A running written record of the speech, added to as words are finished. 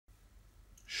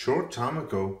Short time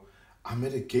ago, I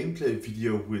made a gameplay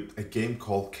video with a game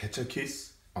called Catch a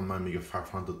Kiss on my Amiga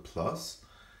 500 Plus,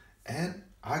 and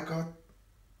I got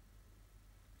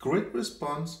great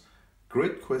response,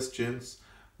 great questions.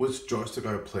 Which joystick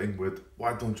are you playing with?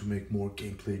 Why don't you make more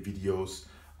gameplay videos?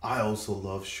 I also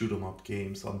love shoot 'em up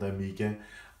games on the Amiga.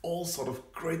 All sort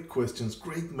of great questions,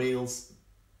 great mails.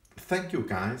 Thank you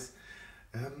guys.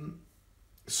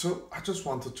 So I just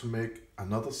wanted to make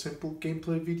another simple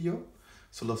gameplay video.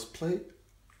 So let's play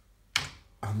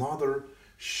another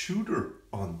shooter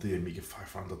on the Amiga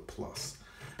 500 Plus.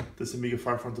 This Amiga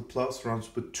 500 Plus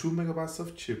runs with 2 MB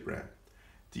of chip RAM,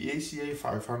 the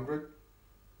ACA500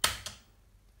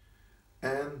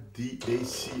 and the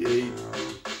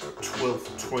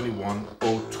ACA1221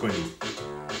 020.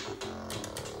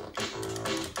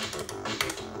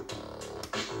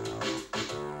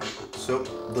 So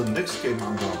the next game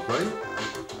I'm gonna play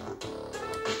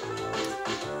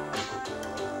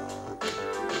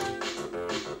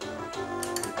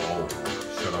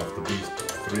Shut Off the Beast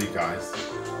 3, guys.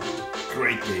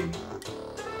 Great game.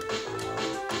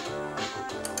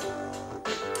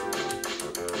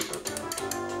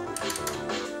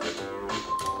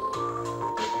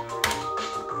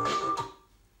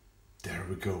 There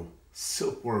we go.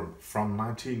 Silkworm from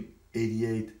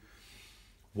 1988.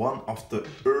 One of the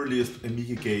earliest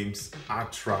Amiga games I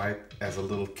tried as a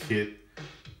little kid.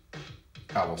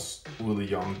 I was really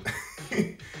young.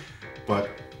 But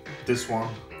this one,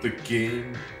 the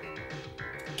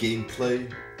gameplay,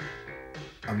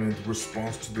 I mean the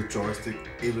response to the joystick,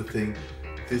 everything,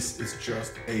 this is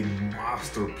just a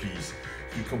masterpiece.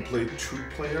 You can play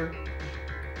 2-player,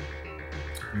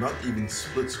 not even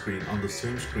split screen, on the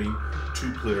same screen,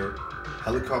 2-player,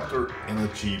 helicopter and a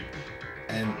jeep.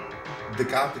 And the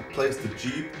guy that plays the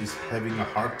jeep is having a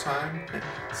hard time.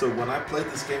 So when I played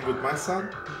this game with my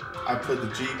son, I played the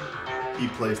jeep, he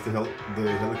plays the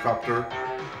helicopter,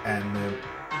 and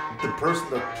the person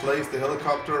that plays the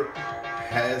helicopter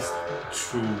has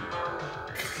to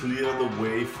clear the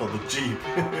way for the jeep,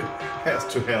 has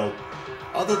to help.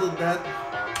 Other than that,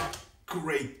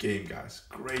 great game, guys,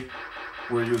 great.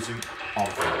 We're using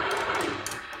off-road.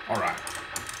 Alright,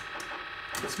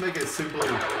 let's make a simple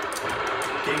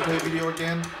gameplay video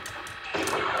again.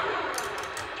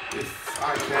 If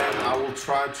I can, I will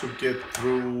try to get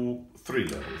through 3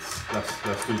 levels.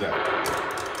 Let's do that.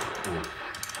 Ooh.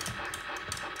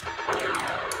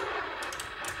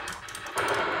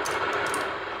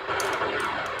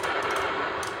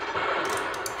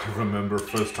 I remember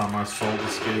first time I saw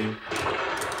this game.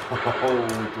 Oh,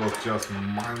 it was just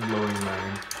mind-blowing,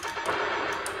 man.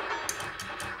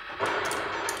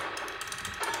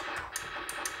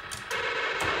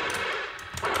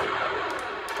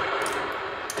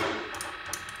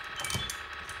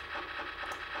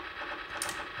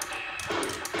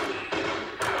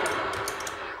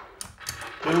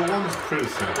 Level 1 is pretty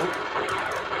simple,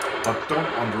 but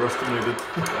don't underestimate it.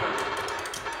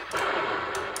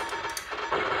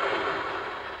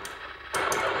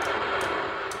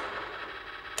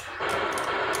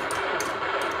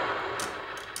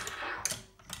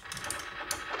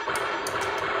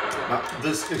 Now,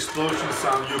 this explosion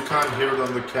sound, you can't hear it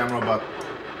on the camera, but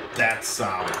that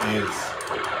sound is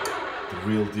the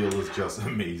real deal, is just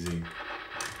amazing.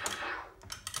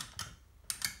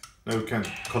 Now you can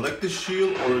collect the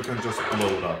shield or you can just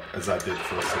blow it up, as I did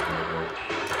for a second ago.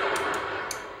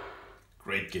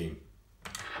 Great game.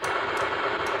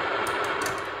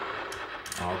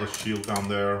 Oh, the shield down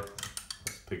there.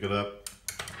 Let's pick it up.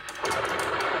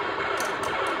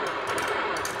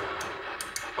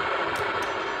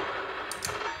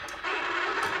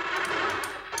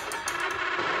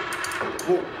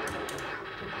 Whoa.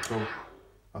 So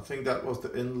I think that was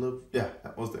the end level. Yeah,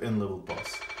 that was the end level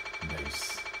boss.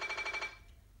 Nice.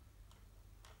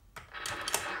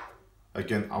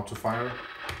 Again, auto fire,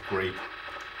 great.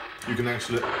 You can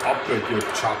actually upgrade your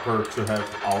chopper to have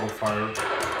auto fire.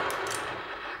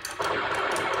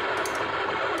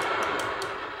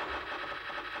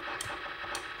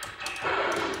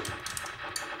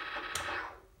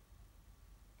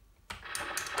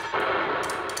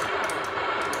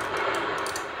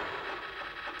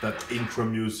 That intro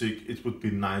music, it would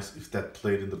be nice if that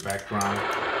played in the background.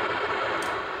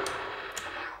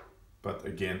 But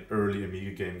again, early Amiga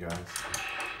game, guys.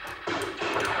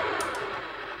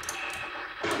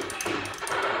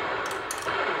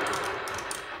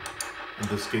 And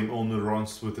this game only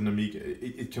runs with an Amiga.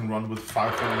 It can run with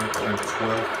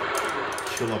 512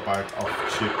 kilobyte of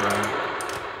chip RAM.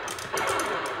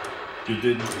 You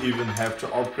didn't even have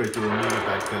to upgrade your Amiga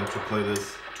back then to play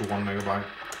this to 1 megabyte.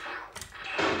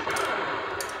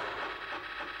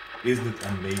 Isn't it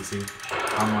amazing?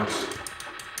 how much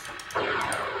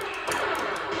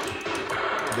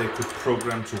they could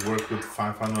program to work with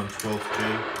 512K.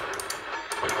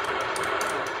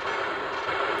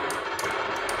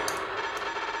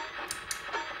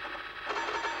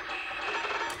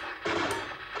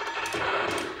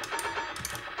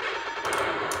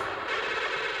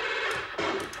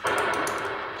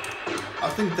 I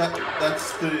think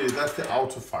that's the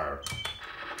auto fire,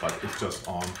 but it's just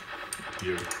on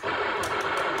here.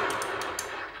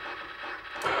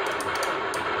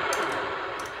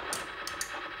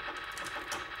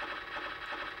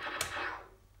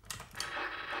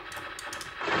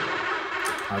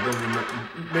 I don't remember.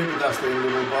 Maybe that's the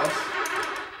little boss.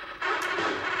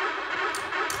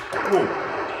 Whoa!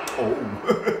 Oh!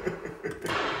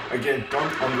 Again,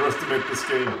 don't underestimate this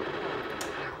game.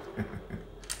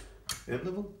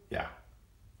 Level? Yeah.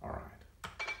 Alright.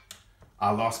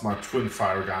 I lost my twin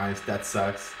fire, guys. That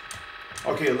sucks.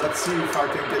 Okay, let's see if I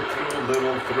can get through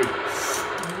level 3.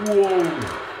 Whoa!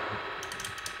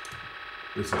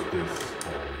 This is this.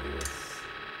 Oh, yes.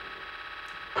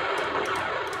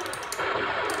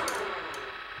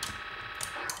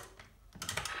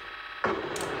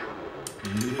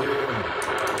 Yeah.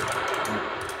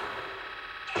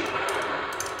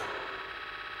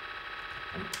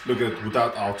 Look at it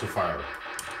without auto fire.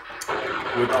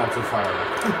 With auto fire.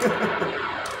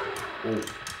 Oh.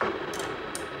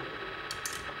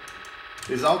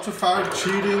 Is auto fire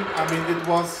cheating? I mean, it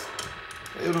was.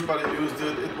 Everybody used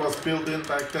it. It was built in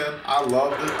back then. I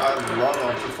loved it. I love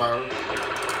auto fire.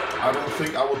 I don't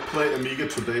think I would play Amiga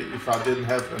today if I didn't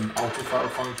have an auto fire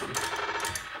function.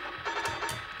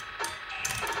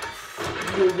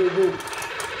 Whoa, whoa, whoa.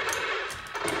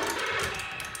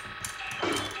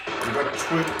 We got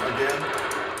twin again.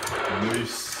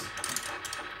 Nice.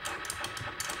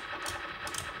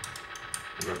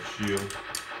 We got shield.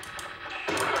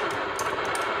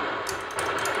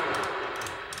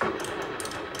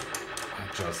 I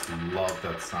just love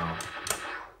that sound.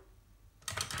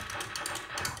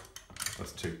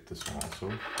 Let's take this one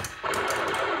also.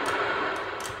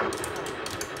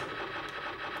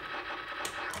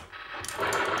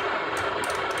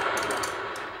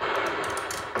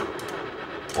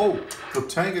 Oh, the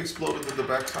tank exploded in the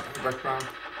background.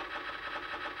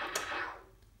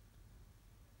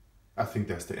 I think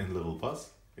that's the end level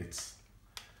boss. It's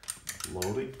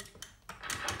loading.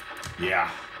 Yeah.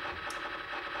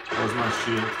 Where's my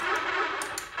shield?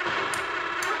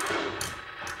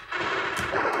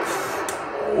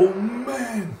 Oh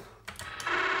man!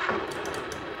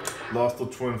 Lost the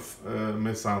twin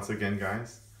missiles again,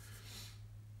 guys.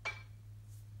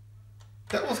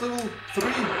 That was level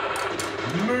 3.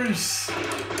 Nice!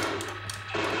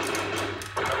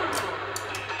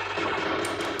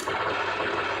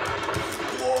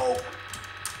 Whoa!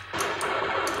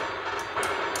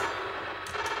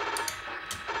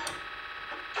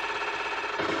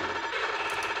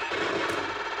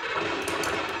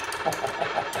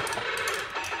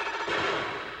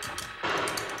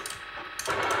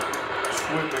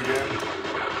 Swim again.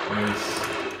 Nice.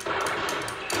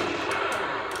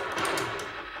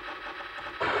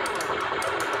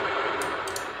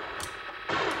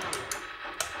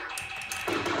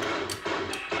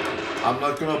 I'm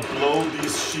not gonna blow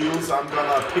these shields, I'm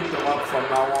gonna pick them up from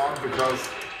now on because,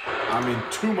 I mean,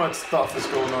 too much stuff is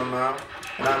going on now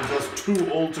and I'm just too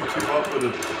old to keep up with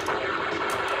it.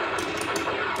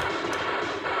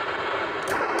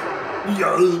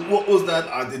 Yeah, what was that?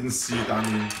 I didn't see it, I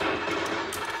mean.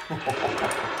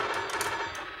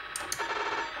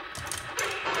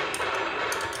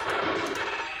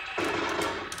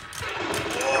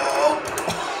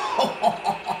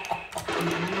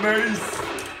 Nice!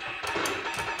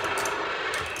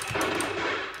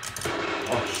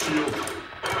 Oh, shield.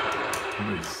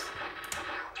 Nice.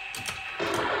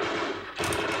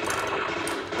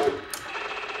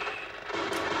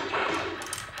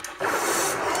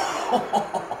 Oh.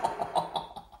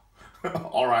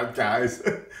 Alright, guys.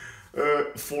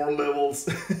 4 levels.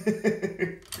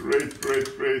 Great,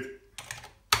 great, great.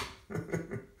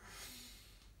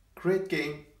 Great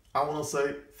game. I want to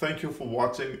say thank you for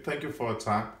watching. Thank you for your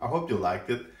time. I hope you liked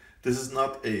it. This is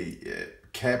not a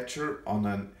capture on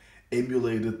an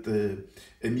emulated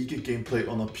Amiga gameplay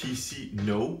on a PC.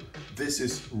 No, this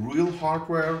is real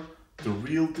hardware, the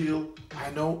real deal. I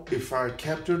know if I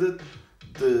captured it,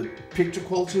 the picture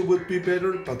quality would be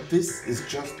better, but this is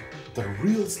just the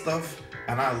real stuff,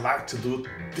 and I like to do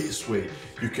it this way.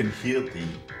 You can hear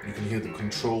the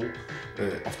control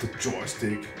of the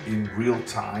joystick in real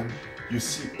time. You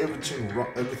see everything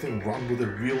run with a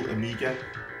real Amiga.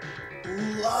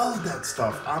 Love that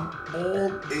stuff. I'm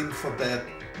all in for that.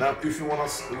 Now, if you want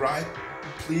to write,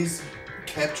 please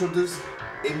capture this,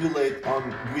 emulate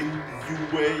on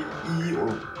WinUAE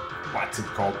or what's it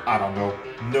called? I don't know.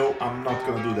 No, I'm not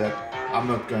gonna do that. I'm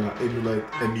not gonna emulate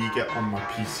Amiga on my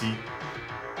PC.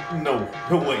 No,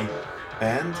 no way.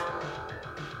 And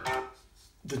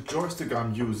the joystick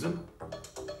I'm using,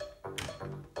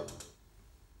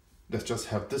 let's just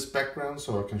have this background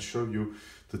so I can show you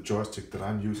the joystick that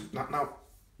I'm using. Now,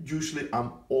 usually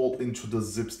I'm all into the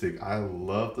zip stick. I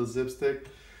love the zip stick,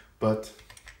 but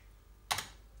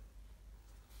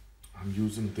I'm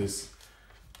using this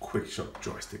quick shot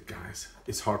joystick, guys.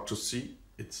 It's hard to see,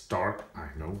 it's dark, I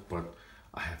know, but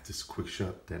I have this quick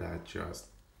shot that I just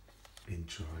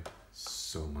enjoy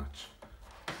so much.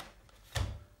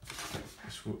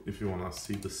 If you want to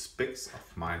see the specs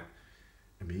of my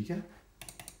Amiga,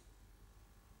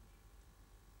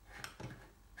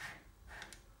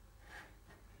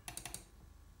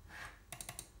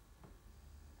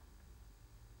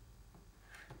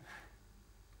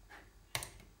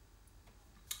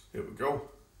 here we go.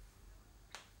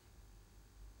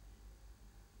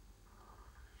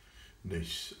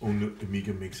 Nice. Only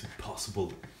Amiga makes it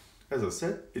possible. As I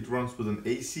said, it runs with an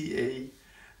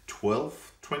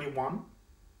ACA1221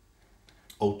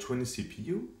 020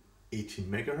 CPU, 18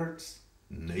 megahertz.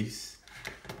 Nice.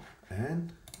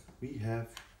 And we have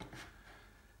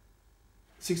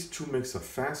 62 megs of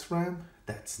fast RAM.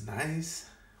 That's nice.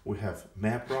 We have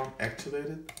map ROM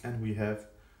activated, and we have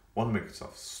 1 meg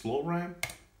of slow RAM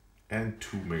and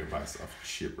 2 megabytes of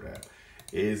chip RAM.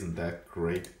 Isn't that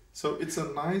great? So it's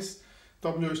a nice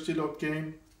WSD log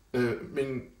game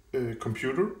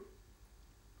computer.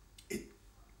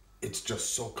 It's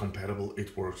just so compatible.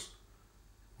 It works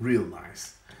real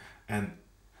nice, and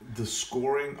the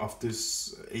scoring of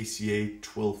this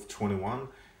ACA1221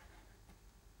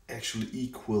 actually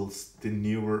equals the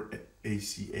newer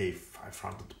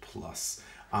ACA500 Plus.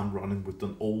 I'm running with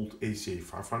an old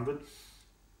ACA500.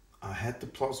 I had the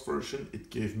Plus version.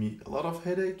 It gave me a lot of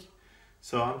headache,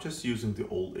 so I'm just using the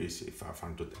old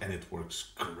ACA500 and it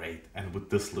works great. And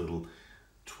with this little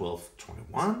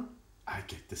 1221, I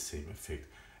get the same effect.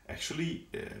 Actually,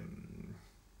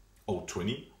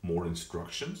 020, more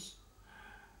instructions,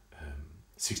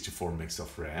 64 megs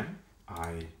of RAM.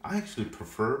 I actually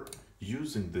prefer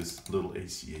using this little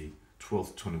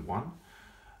ACA1221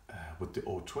 with the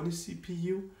 020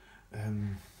 CPU.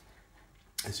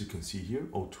 As you can see here,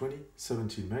 020,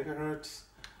 17 megahertz.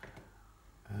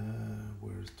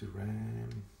 Where's the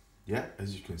RAM? Yeah,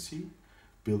 as you can see,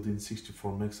 built-in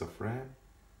 64 megs of RAM.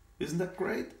 Isn't that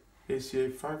great?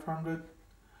 ACA500,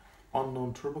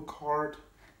 unknown turbo card.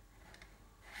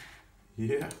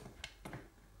 Yeah,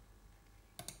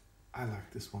 I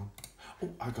like this one. Oh,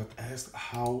 I got asked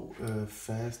how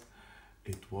fast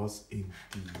it was in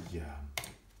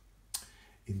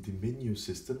the menu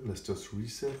system. Let's just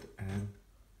reset, and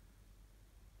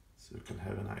so you can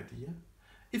have an idea.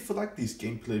 If you like these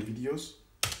gameplay videos,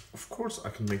 of course I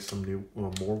can make some new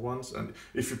more ones. And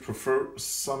if you prefer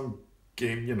some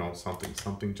game, you know, something,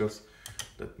 just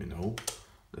let me know.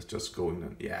 Let's just go in,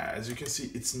 and yeah, as you can see,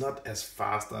 it's not as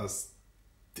fast as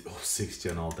the 060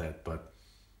 and all that, but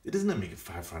it is an Amiga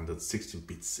 500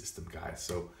 16-bit system, guys.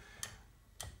 So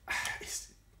I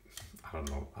don't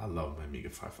know, I love my Amiga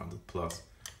 500 Plus,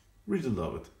 really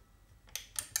love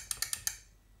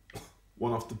it.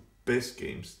 One of the best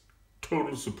games,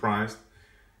 totally surprised,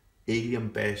 Alien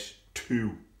Bash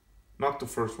 2, not the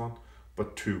first one,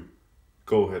 but 2.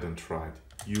 Go ahead and try it,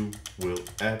 you will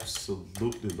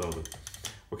absolutely love it.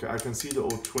 Okay, I can see the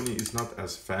 020 is not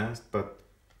as fast, but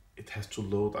it has to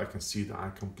load. I can see the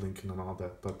icon blinking and all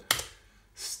that, but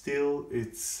still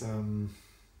it's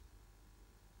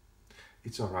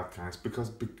alright, guys,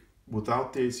 because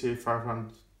without the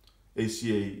ACA500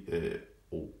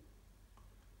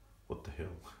 what the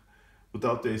hell,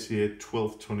 without the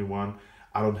ACA1221,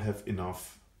 I don't have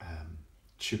enough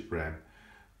chip RAM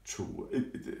to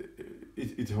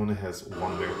it only has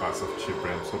 1 megabyte of chip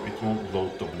RAM, so it won't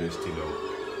load WSD load.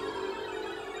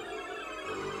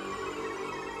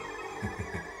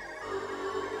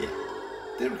 Yeah,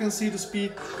 there you can see the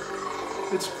speed.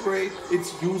 It's great,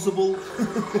 it's usable,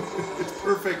 it's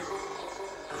perfect.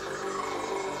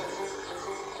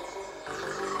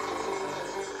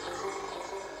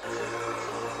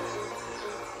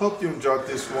 Hope you enjoyed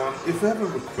this one. If you have a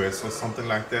request or something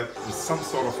like that, with some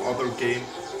sort of other game,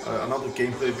 another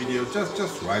gameplay video,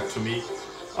 just write to me.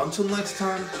 Until next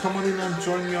time, come on in and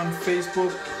join me on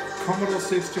Facebook, Commodore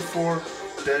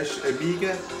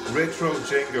 64-Amiga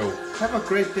RETROCENGO. Have a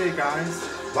great day, guys.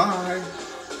 Bye.